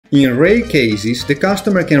In rare cases, the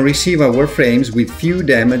customer can receive our frames with few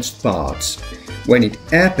damaged parts. When it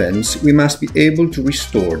happens, we must be able to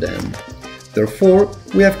restore them. Therefore,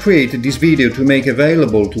 we have created this video to make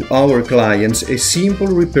available to our clients a simple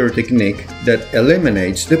repair technique that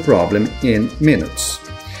eliminates the problem in minutes.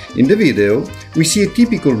 In the video, we see a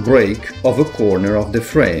typical break of a corner of the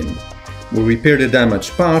frame. We repair the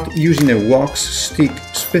damaged part using a wax stick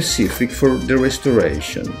specific for the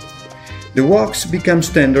restoration. The wax becomes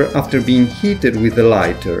tender after being heated with a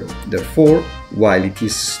lighter. Therefore, while it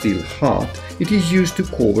is still hot, it is used to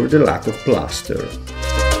cover the lack of plaster.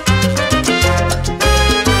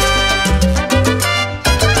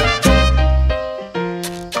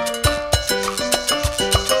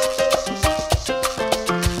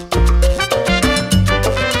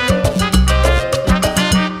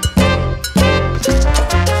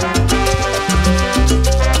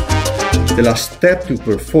 The last step to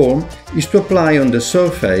perform is to apply on the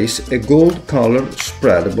surface a gold-colored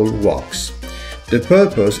spreadable wax. The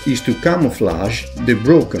purpose is to camouflage the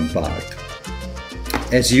broken part.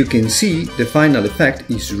 As you can see, the final effect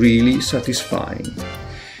is really satisfying.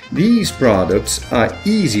 These products are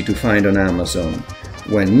easy to find on Amazon.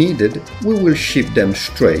 When needed, we will ship them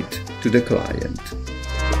straight to the client.